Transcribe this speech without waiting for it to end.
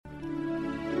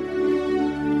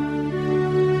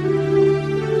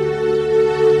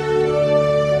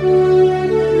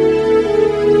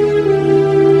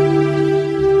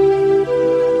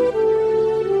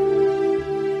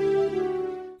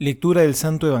Lectura del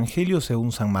Santo Evangelio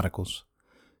según San Marcos.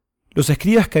 Los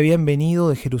escribas que habían venido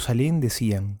de Jerusalén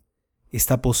decían: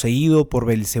 está poseído por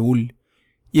Beelzebul,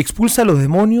 y expulsa a los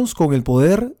demonios con el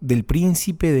poder del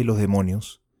príncipe de los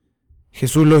demonios.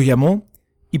 Jesús los llamó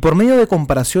y por medio de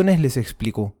comparaciones les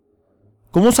explicó: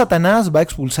 ¿cómo Satanás va a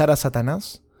expulsar a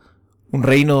Satanás? Un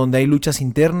reino donde hay luchas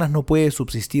internas no puede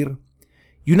subsistir,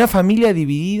 y una familia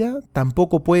dividida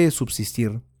tampoco puede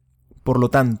subsistir. Por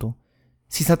lo tanto,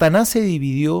 si Satanás se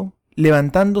dividió,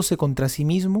 levantándose contra sí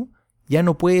mismo, ya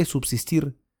no puede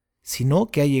subsistir,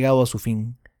 sino que ha llegado a su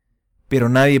fin. Pero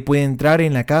nadie puede entrar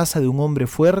en la casa de un hombre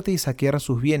fuerte y saquear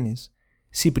sus bienes,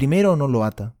 si primero no lo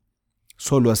ata.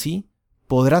 Solo así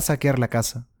podrá saquear la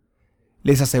casa.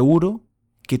 Les aseguro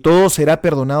que todo será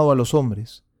perdonado a los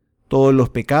hombres, todos los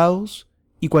pecados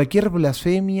y cualquier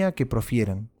blasfemia que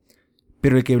profieran.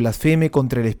 Pero el que blasfeme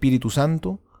contra el Espíritu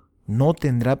Santo no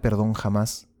tendrá perdón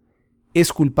jamás.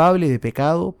 Es culpable de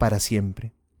pecado para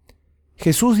siempre.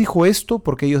 Jesús dijo esto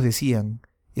porque ellos decían: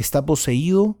 está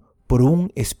poseído por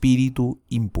un espíritu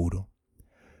impuro.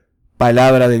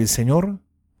 Palabra del Señor,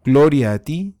 gloria a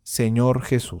ti, Señor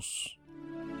Jesús.